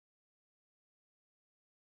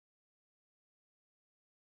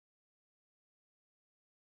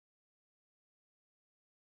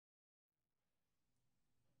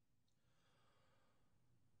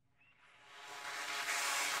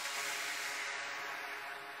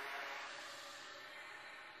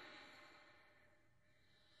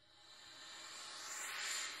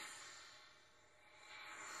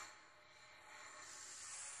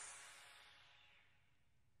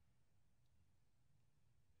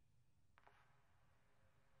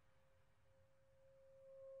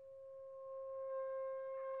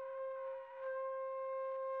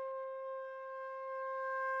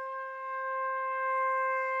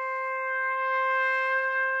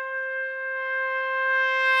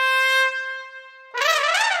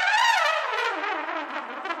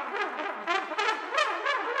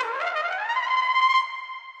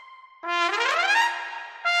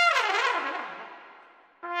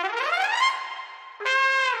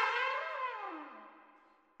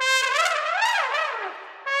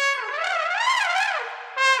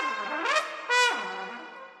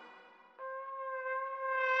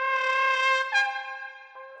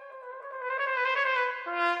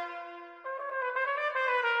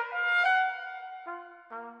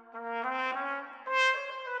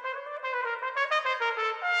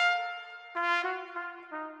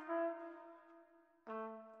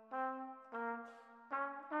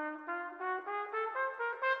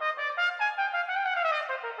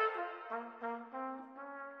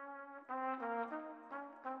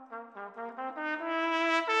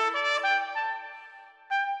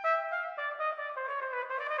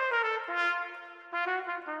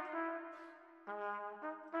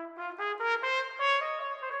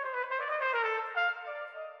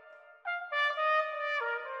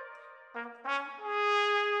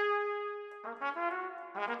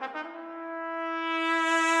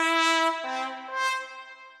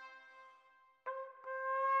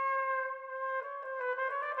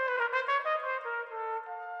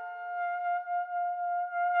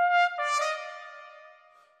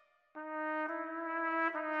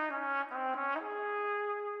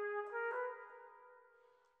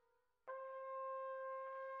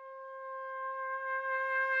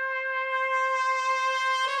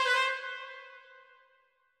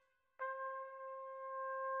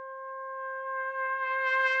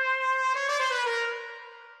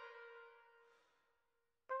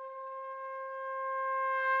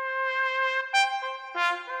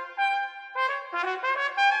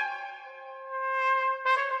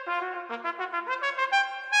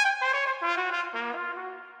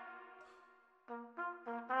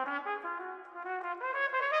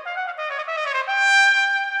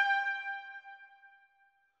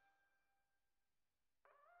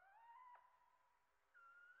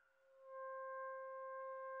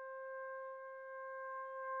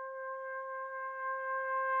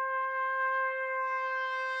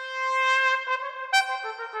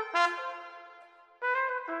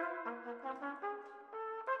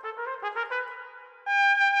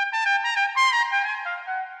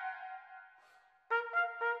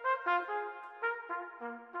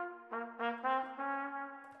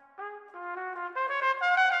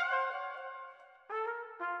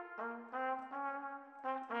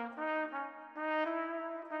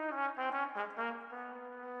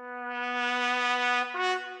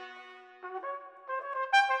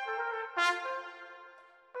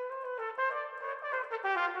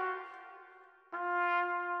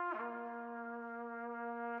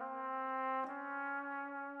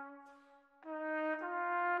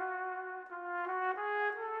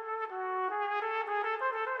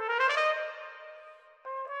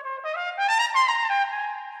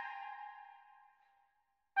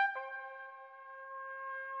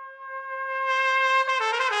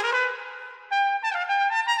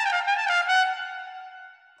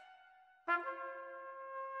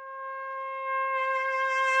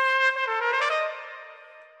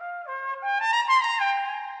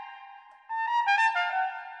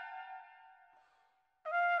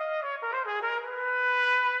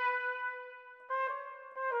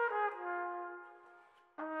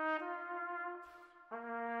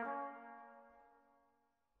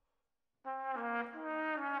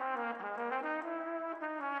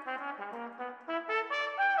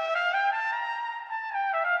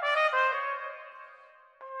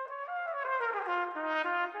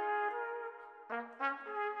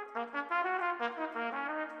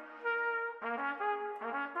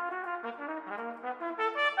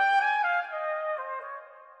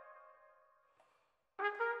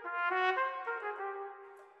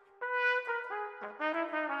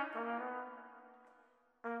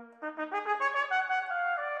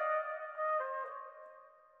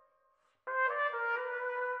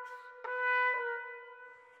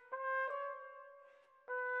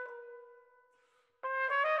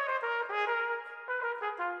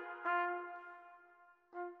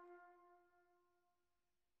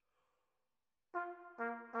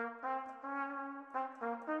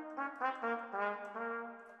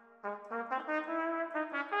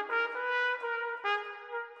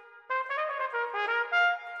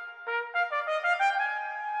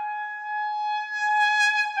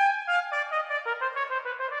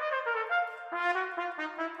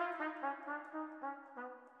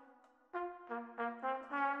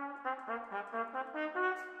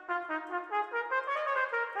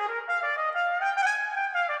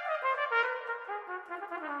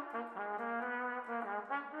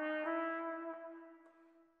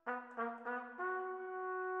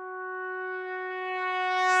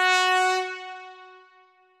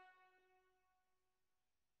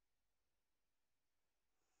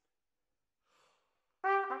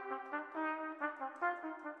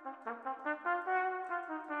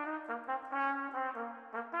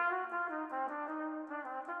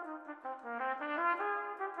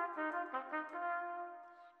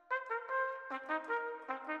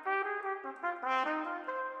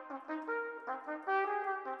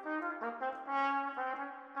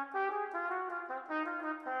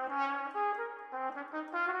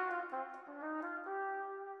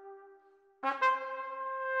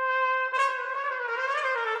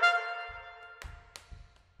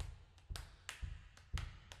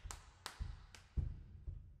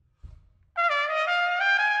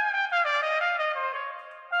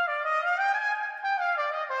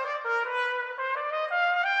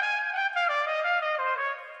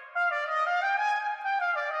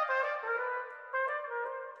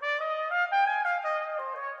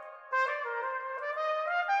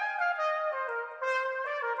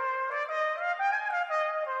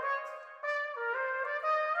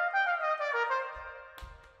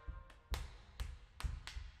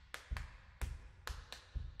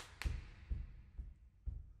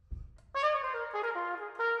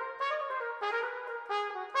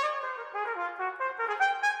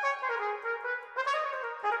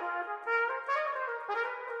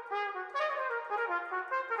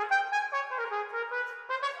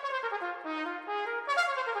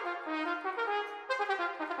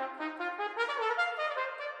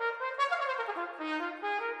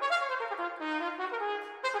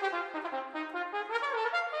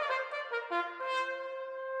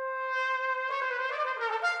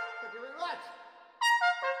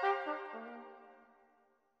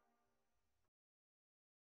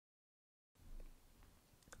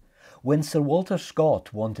When Sir Walter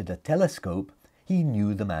Scott wanted a telescope, he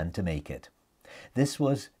knew the man to make it. This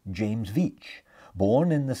was James Veitch,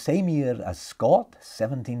 born in the same year as Scott,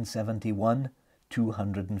 1771,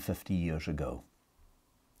 250 years ago.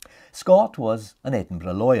 Scott was an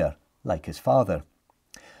Edinburgh lawyer, like his father,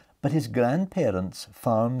 but his grandparents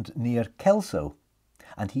farmed near Kelso,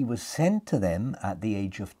 and he was sent to them at the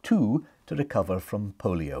age of 2 to recover from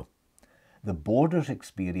polio. The Borders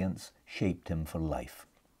experience shaped him for life.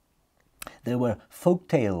 There were folk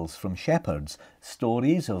tales from shepherds,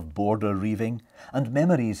 stories of border reaving, and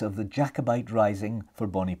memories of the Jacobite rising for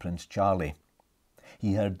Bonnie Prince Charlie.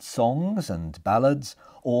 He heard songs and ballads,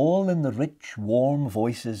 all in the rich, warm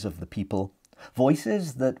voices of the people,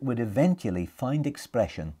 voices that would eventually find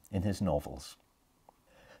expression in his novels.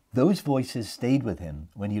 Those voices stayed with him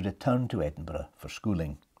when he returned to Edinburgh for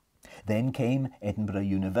schooling. Then came Edinburgh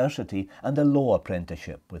University and a law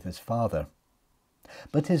apprenticeship with his father.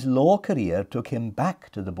 But his law career took him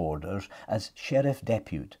back to the Borders as Sheriff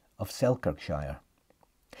Depute of Selkirkshire.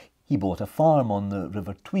 He bought a farm on the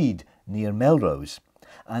River Tweed near Melrose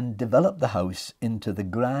and developed the house into the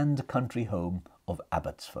grand country home of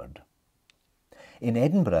Abbotsford. In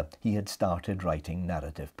Edinburgh, he had started writing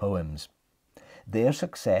narrative poems. Their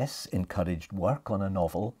success encouraged work on a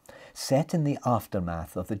novel set in the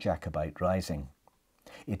aftermath of the Jacobite Rising.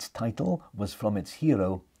 Its title was from its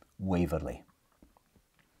hero, Waverley.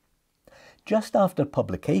 Just after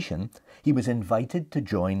publication, he was invited to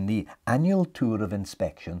join the annual tour of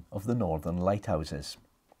inspection of the northern lighthouses.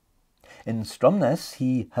 In Stromness,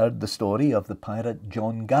 he heard the story of the pirate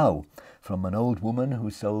John Gow from an old woman who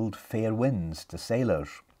sold fair winds to sailors.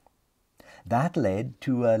 That led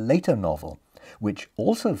to a later novel, which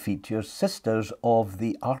also features sisters of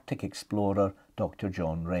the Arctic explorer Dr.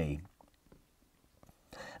 John Rae.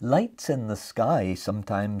 Lights in the sky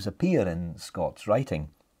sometimes appear in Scott's writing.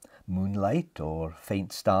 Moonlight or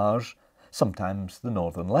faint stars, sometimes the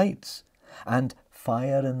northern lights, and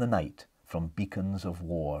fire in the night from beacons of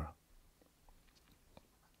war.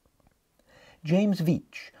 James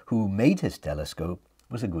Veitch, who made his telescope,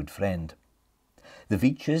 was a good friend. The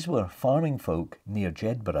Veitches were farming folk near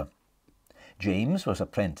Jedburgh. James was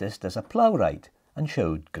apprenticed as a ploughwright and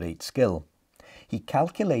showed great skill. He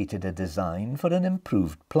calculated a design for an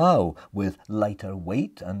improved plough with lighter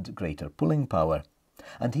weight and greater pulling power,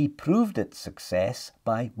 and he proved its success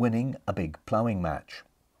by winning a big ploughing match.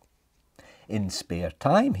 In spare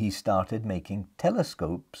time, he started making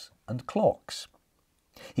telescopes and clocks.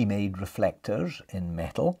 He made reflectors in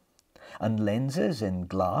metal and lenses in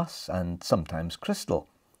glass and sometimes crystal,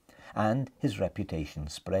 and his reputation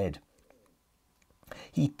spread.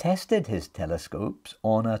 He tested his telescopes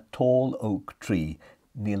on a tall oak tree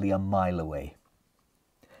nearly a mile away.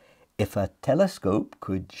 If a telescope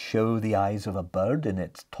could show the eyes of a bird in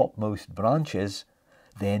its topmost branches,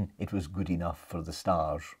 then it was good enough for the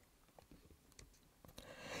stars.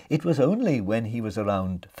 It was only when he was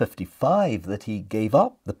around 55 that he gave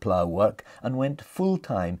up the plough work and went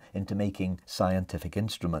full-time into making scientific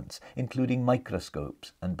instruments, including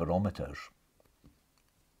microscopes and barometers.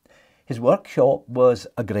 His workshop was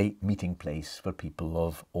a great meeting place for people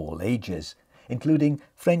of all ages, including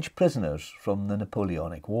French prisoners from the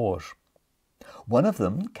Napoleonic Wars. One of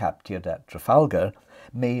them, captured at Trafalgar,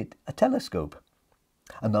 made a telescope.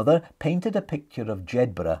 Another painted a picture of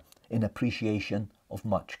Jedburgh in appreciation of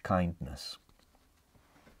much kindness.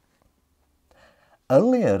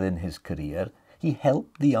 Earlier in his career, he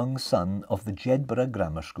helped the young son of the Jedburgh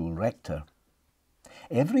Grammar School rector.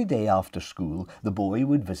 Every day after school, the boy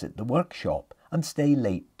would visit the workshop and stay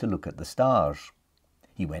late to look at the stars.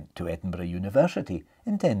 He went to Edinburgh University,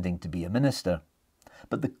 intending to be a minister,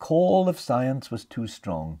 but the call of science was too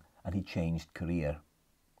strong and he changed career.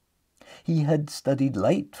 He had studied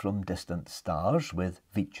light from distant stars with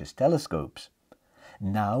Veitch's telescopes.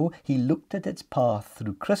 Now he looked at its path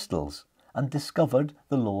through crystals and discovered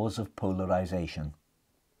the laws of polarization.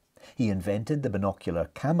 He invented the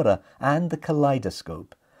binocular camera and the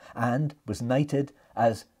kaleidoscope and was knighted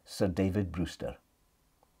as Sir David Brewster.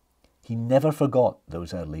 He never forgot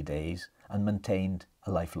those early days and maintained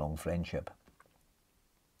a lifelong friendship.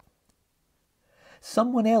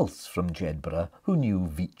 Someone else from Jedburgh who knew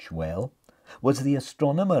Veitch well was the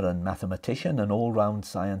astronomer and mathematician and all-round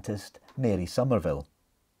scientist Mary Somerville.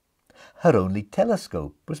 Her only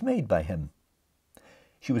telescope was made by him.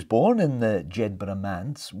 She was born in the Jedburgh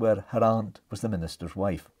manse where her aunt was the minister's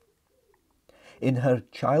wife. In her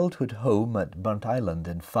childhood home at Burnt Island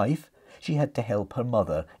in Fife, she had to help her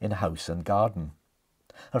mother in house and garden.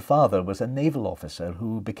 Her father was a naval officer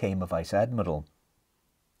who became a vice-admiral.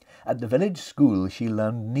 At the village school she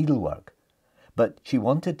learned needlework, but she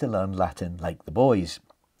wanted to learn Latin like the boys,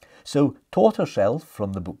 so taught herself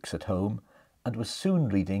from the books at home and was soon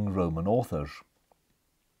reading Roman authors.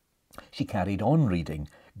 She carried on reading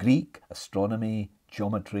Greek, astronomy,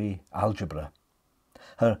 geometry, algebra.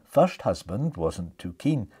 Her first husband wasn't too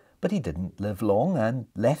keen, but he didn't live long and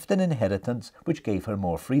left an inheritance which gave her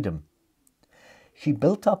more freedom. She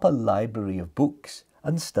built up a library of books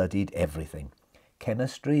and studied everything: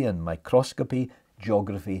 chemistry and microscopy,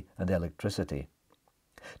 geography and electricity.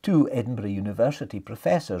 Two Edinburgh University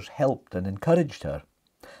professors helped and encouraged her,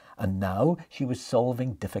 and now she was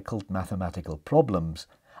solving difficult mathematical problems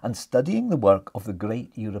and studying the work of the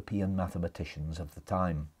great European mathematicians of the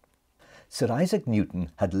time. Sir Isaac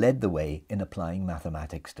Newton had led the way in applying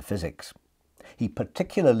mathematics to physics. He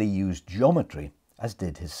particularly used geometry, as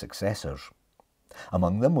did his successors.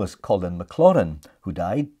 Among them was Colin Maclaurin, who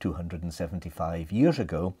died 275 years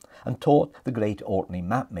ago and taught the great Orkney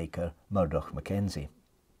mapmaker Murdoch Mackenzie.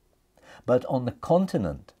 But on the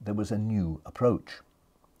continent there was a new approach.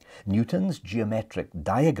 Newton's geometric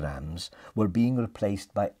diagrams were being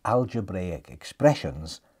replaced by algebraic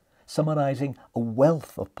expressions, summarising a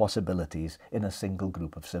wealth of possibilities in a single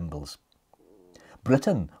group of symbols.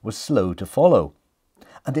 Britain was slow to follow,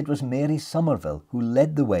 and it was Mary Somerville who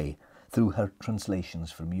led the way through her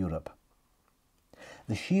translations from Europe.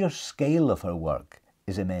 The sheer scale of her work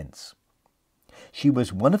is immense. She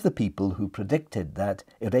was one of the people who predicted that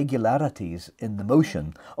irregularities in the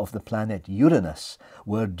motion of the planet Uranus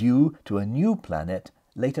were due to a new planet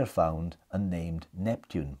later found and named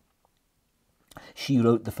Neptune. She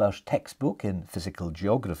wrote the first textbook in physical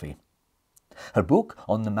geography. Her book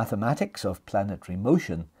on the mathematics of planetary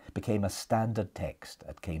motion became a standard text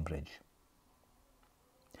at Cambridge.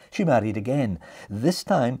 She married again, this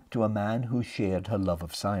time to a man who shared her love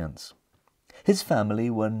of science. His family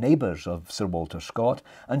were neighbours of Sir Walter Scott,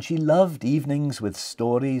 and she loved evenings with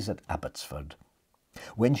stories at Abbotsford.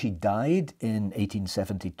 When she died in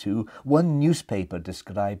 1872, one newspaper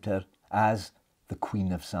described her as the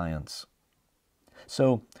Queen of Science.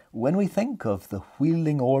 So, when we think of the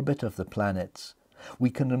wheeling orbit of the planets,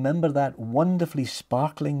 we can remember that wonderfully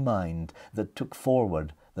sparkling mind that took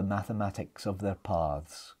forward the mathematics of their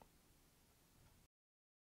paths.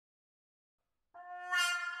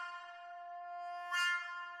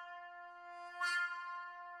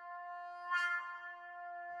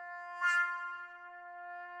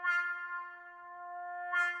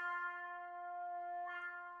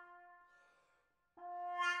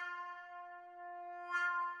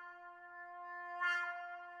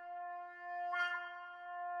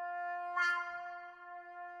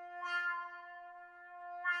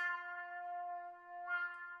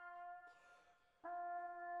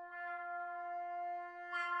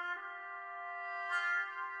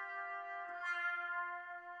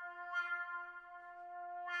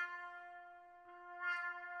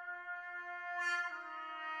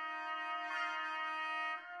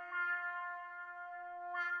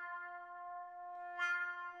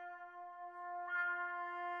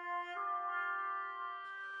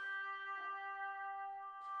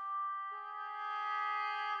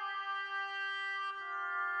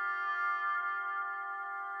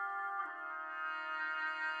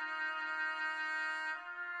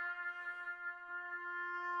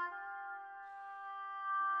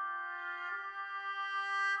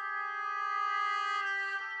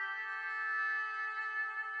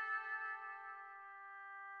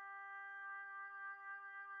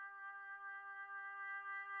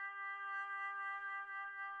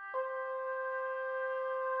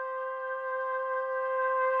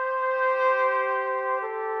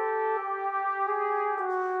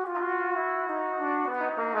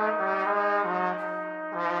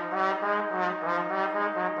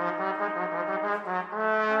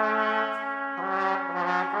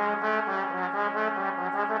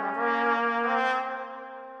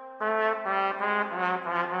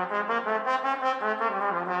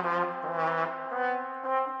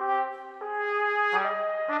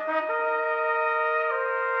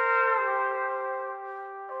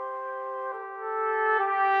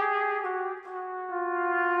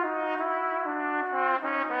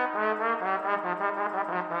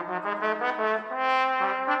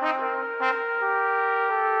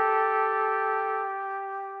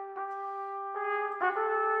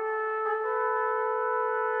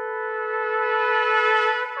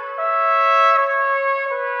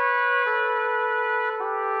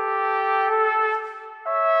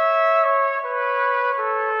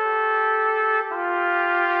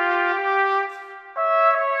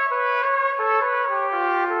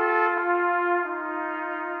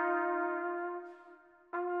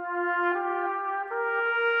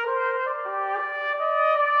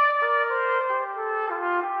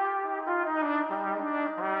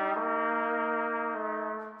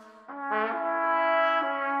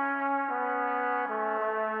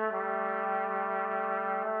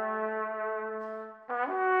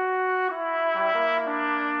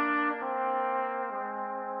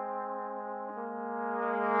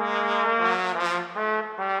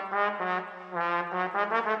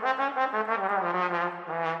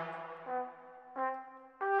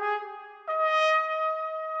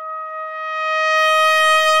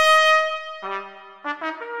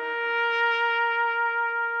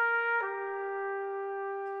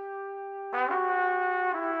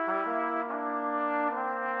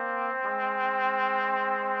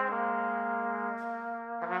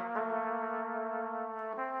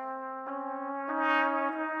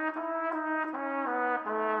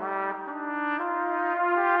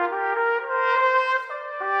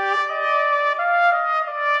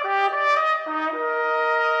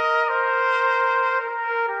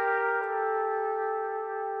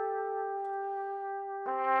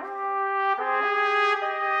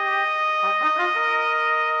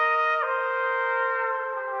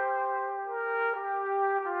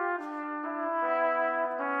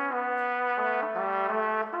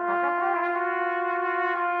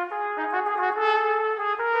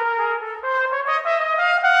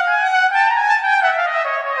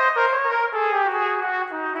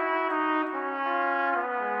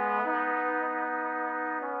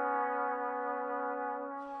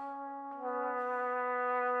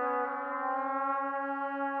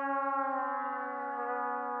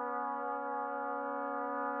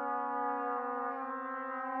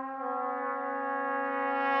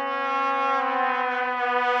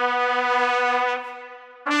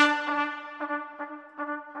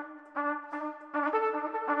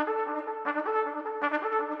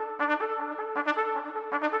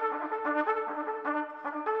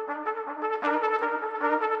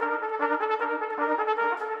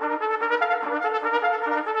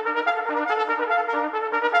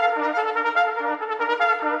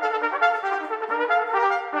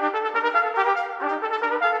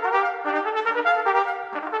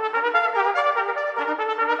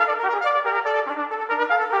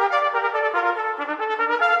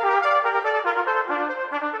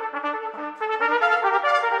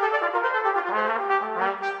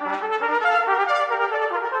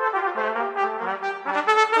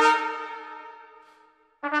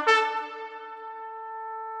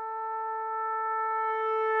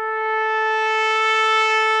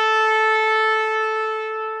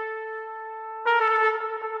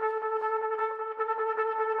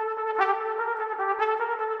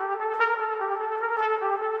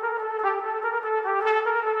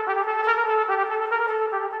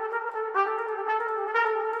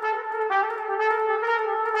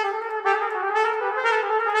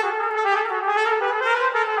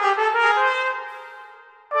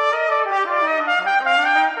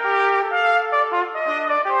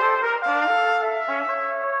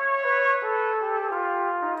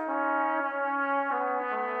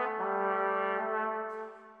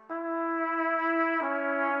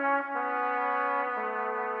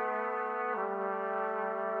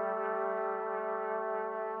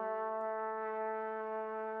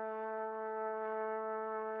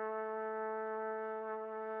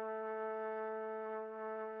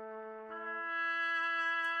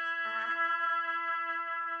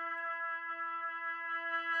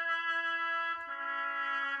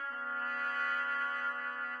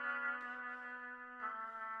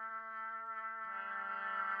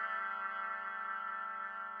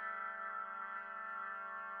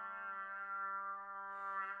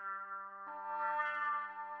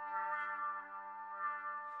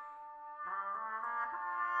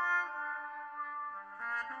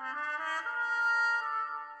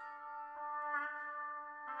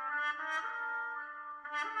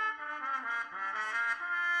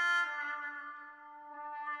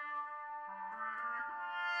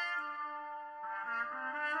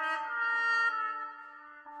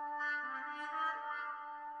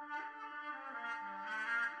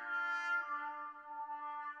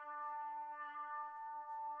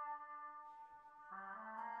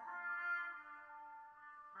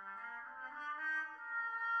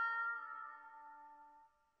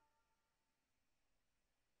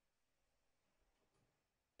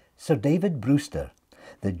 Sir David Brewster,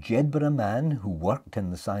 the Jedburgh man who worked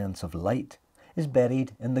in the science of light, is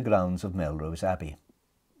buried in the grounds of Melrose Abbey.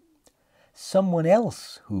 Someone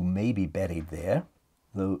else who may be buried there,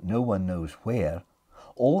 though no one knows where,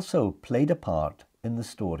 also played a part in the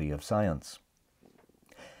story of science.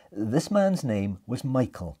 This man's name was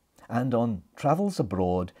Michael, and on travels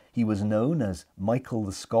abroad he was known as Michael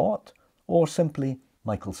the Scot, or simply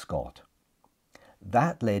Michael Scott.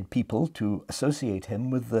 That led people to associate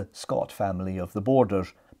him with the Scott family of the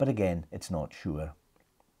Borders, but again, it's not sure.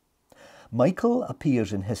 Michael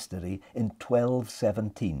appears in history in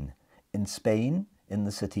 1217, in Spain, in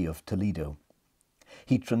the city of Toledo.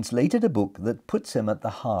 He translated a book that puts him at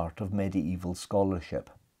the heart of medieval scholarship.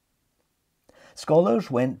 Scholars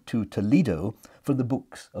went to Toledo for the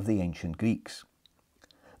books of the ancient Greeks.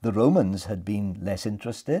 The Romans had been less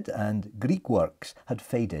interested, and Greek works had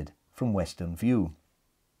faded from Western view.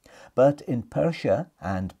 But in Persia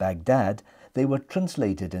and Baghdad, they were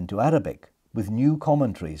translated into Arabic with new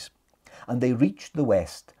commentaries, and they reached the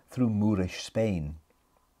West through Moorish Spain.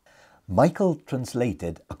 Michael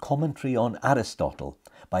translated a commentary on Aristotle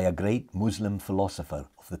by a great Muslim philosopher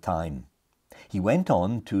of the time. He went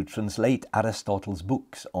on to translate Aristotle's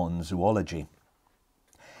books on zoology.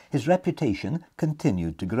 His reputation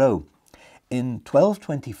continued to grow. In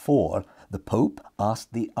 1224, the Pope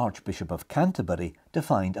asked the Archbishop of Canterbury to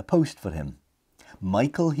find a post for him.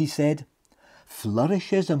 Michael, he said,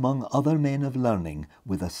 flourishes among other men of learning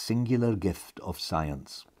with a singular gift of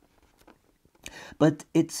science. But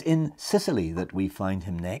it's in Sicily that we find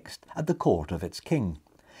him next, at the court of its king.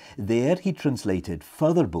 There he translated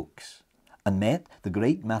further books and met the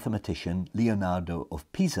great mathematician Leonardo of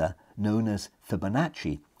Pisa, known as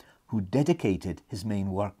Fibonacci, who dedicated his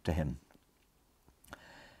main work to him.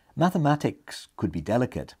 Mathematics could be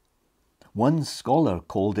delicate. One scholar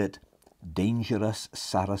called it dangerous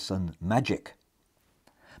Saracen magic.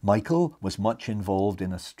 Michael was much involved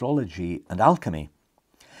in astrology and alchemy,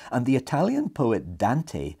 and the Italian poet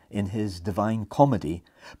Dante, in his Divine Comedy,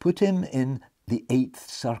 put him in the 8th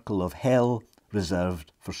circle of hell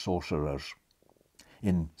reserved for sorcerers.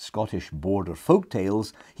 In Scottish border folk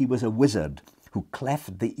tales, he was a wizard who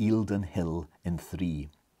cleft the Eildon Hill in 3.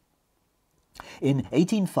 In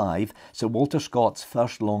 1805, Sir Walter Scott's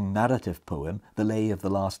first long narrative poem, The Lay of the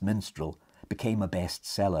Last Minstrel, became a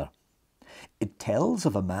bestseller. It tells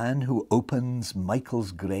of a man who opens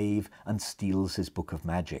Michael's grave and steals his book of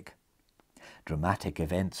magic. Dramatic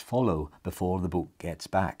events follow before the book gets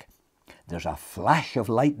back. There's a flash of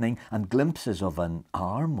lightning and glimpses of an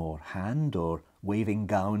arm or hand or waving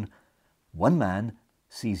gown. One man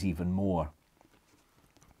sees even more.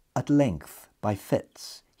 At length, by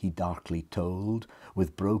fits, he darkly told,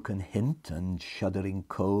 with broken hint and shuddering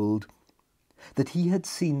cold, that he had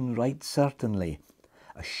seen right certainly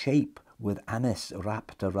a shape with amice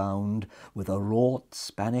wrapped around, with a wrought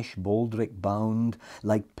Spanish baldric bound,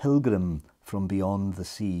 like pilgrim from beyond the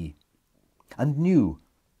sea, and knew,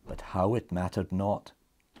 but how it mattered not,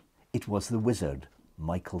 it was the wizard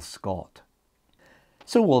Michael Scott.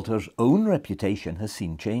 Sir Walter's own reputation has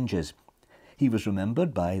seen changes. He was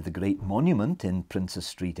remembered by the great monument in Princes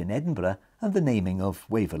Street in Edinburgh and the naming of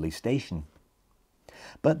Waverley Station.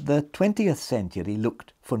 But the 20th century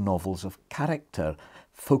looked for novels of character,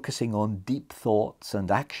 focusing on deep thoughts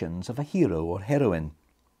and actions of a hero or heroine.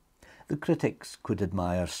 The critics could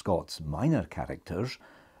admire Scott's minor characters,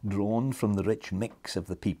 drawn from the rich mix of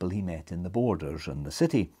the people he met in the Borders and the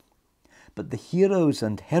city. But the heroes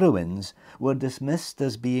and heroines were dismissed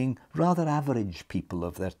as being rather average people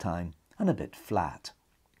of their time, and a bit flat.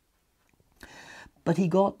 But he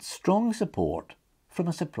got strong support from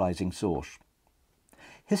a surprising source.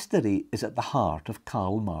 History is at the heart of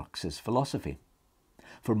Karl Marx's philosophy.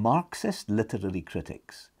 For Marxist literary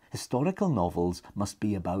critics, historical novels must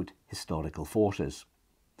be about historical forces.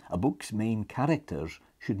 A book's main characters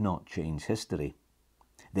should not change history.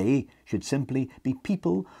 They should simply be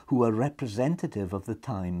people who are representative of the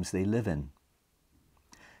times they live in.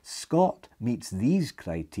 Scott meets these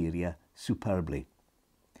criteria superbly.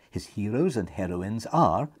 His heroes and heroines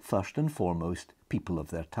are, first and foremost, people of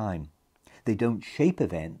their time. They don't shape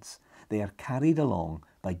events, they are carried along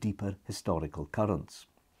by deeper historical currents.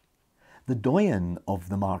 The doyen of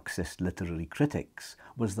the Marxist literary critics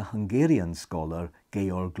was the Hungarian scholar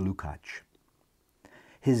Georg Lukács.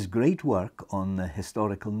 His great work on the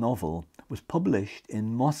historical novel was published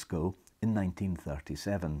in Moscow in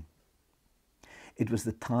 1937. It was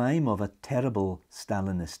the time of a terrible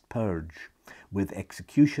Stalinist purge, with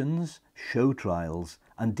executions, show trials,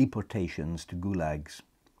 and deportations to gulags.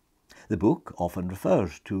 The book often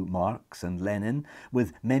refers to Marx and Lenin,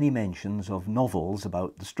 with many mentions of novels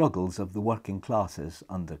about the struggles of the working classes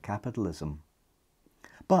under capitalism.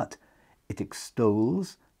 But it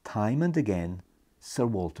extols, time and again, Sir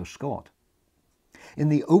Walter Scott. In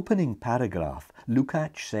the opening paragraph,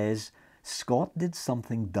 Lukács says, Scott did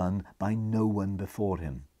something done by no one before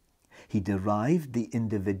him. He derived the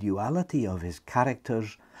individuality of his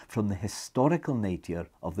characters from the historical nature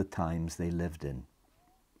of the times they lived in.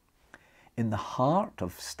 In the heart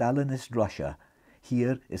of Stalinist Russia,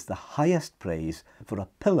 here is the highest praise for a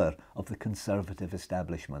pillar of the conservative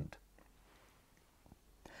establishment.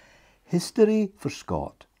 History for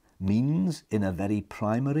Scott means, in a very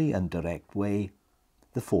primary and direct way,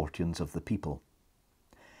 the fortunes of the people.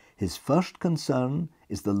 His first concern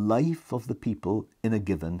is the life of the people in a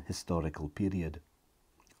given historical period.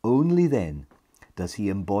 Only then does he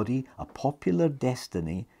embody a popular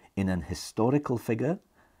destiny in an historical figure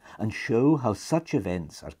and show how such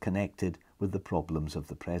events are connected with the problems of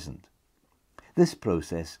the present. This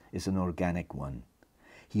process is an organic one.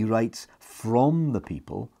 He writes from the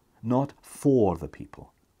people, not for the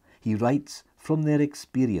people. He writes from their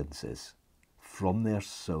experiences, from their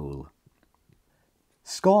soul.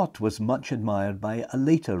 Scott was much admired by a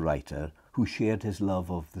later writer who shared his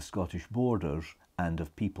love of the Scottish borders and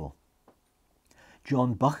of people.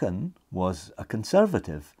 John Buchan was a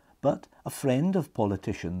conservative, but a friend of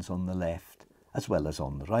politicians on the left as well as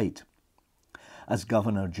on the right. As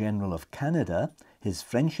Governor-General of Canada, his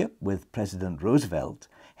friendship with President Roosevelt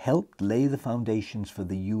helped lay the foundations for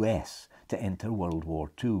the US to enter World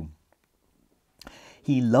War II.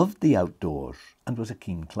 He loved the outdoors and was a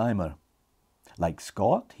keen climber. Like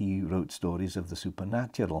Scott, he wrote stories of the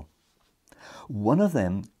supernatural. One of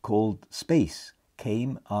them, called Space,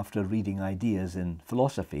 came after reading ideas in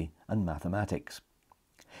philosophy and mathematics.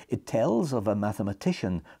 It tells of a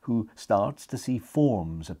mathematician who starts to see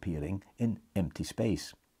forms appearing in empty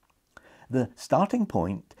space. The starting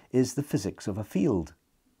point is the physics of a field,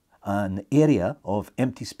 an area of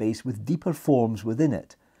empty space with deeper forms within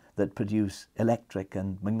it that produce electric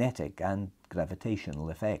and magnetic and gravitational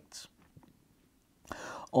effects.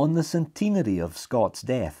 On the centenary of Scott's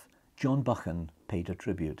death, John Buchan paid a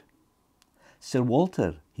tribute. Sir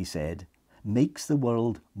Walter, he said, makes the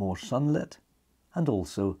world more sunlit and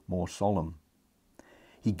also more solemn.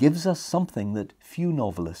 He gives us something that few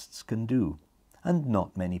novelists can do, and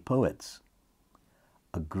not many poets.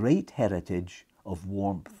 A great heritage of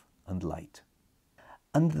warmth and light.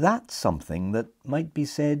 And that's something that might be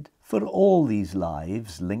said for all these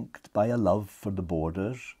lives linked by a love for the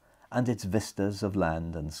borders and its vistas of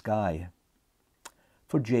land and sky.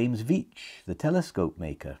 For James Veitch, the telescope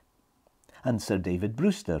maker, and Sir David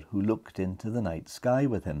Brewster, who looked into the night sky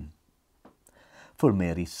with him. For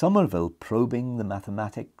Mary Somerville, probing the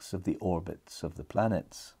mathematics of the orbits of the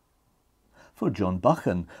planets. For John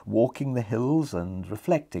Buchan, walking the hills and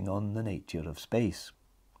reflecting on the nature of space.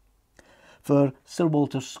 For Sir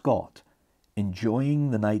Walter Scott,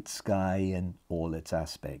 enjoying the night sky in all its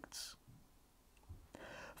aspects.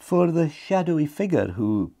 For the shadowy figure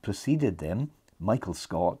who preceded them, Michael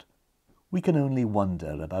Scott, we can only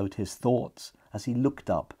wonder about his thoughts as he looked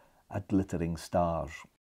up at glittering stars.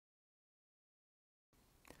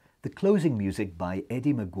 The closing music by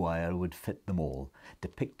Eddie Maguire would fit them all,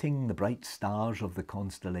 depicting the bright stars of the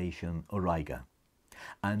constellation Auriga.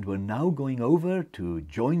 And we're now going over to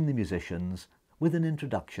join the musicians with an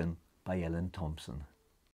introduction by Ellen Thompson.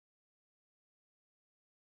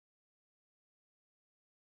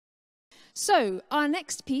 So, our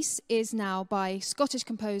next piece is now by Scottish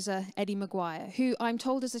composer Eddie Maguire, who I'm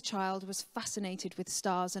told as a child was fascinated with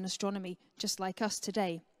stars and astronomy, just like us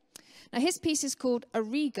today. Now, his piece is called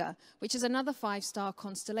Auriga, which is another 5-star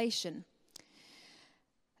constellation.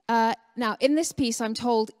 Now, in this piece, I'm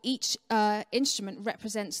told each instrument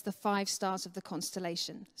represents the 5 stars of the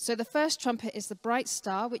constellation. So the first trumpet is the bright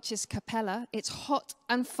star, which is capella. It's hot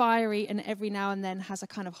and fiery, and every now and then has a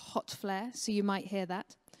kind of hot flare, so you might hear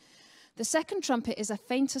that. The second trumpet is a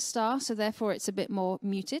fainter star, so therefore it's a bit more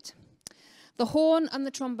muted. The horn and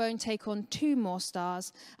the trombone take on 2 more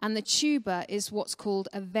stars, and the tuba is what's called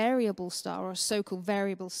a variable star, or a so-called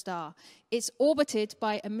variable star. It's orbited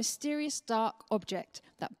by a mysterious dark object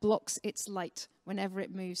that blocks its light whenever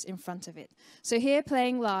it moves in front of it. So here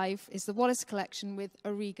playing live is the Wallace Collection with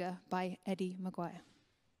Auriga by Eddie Maguire.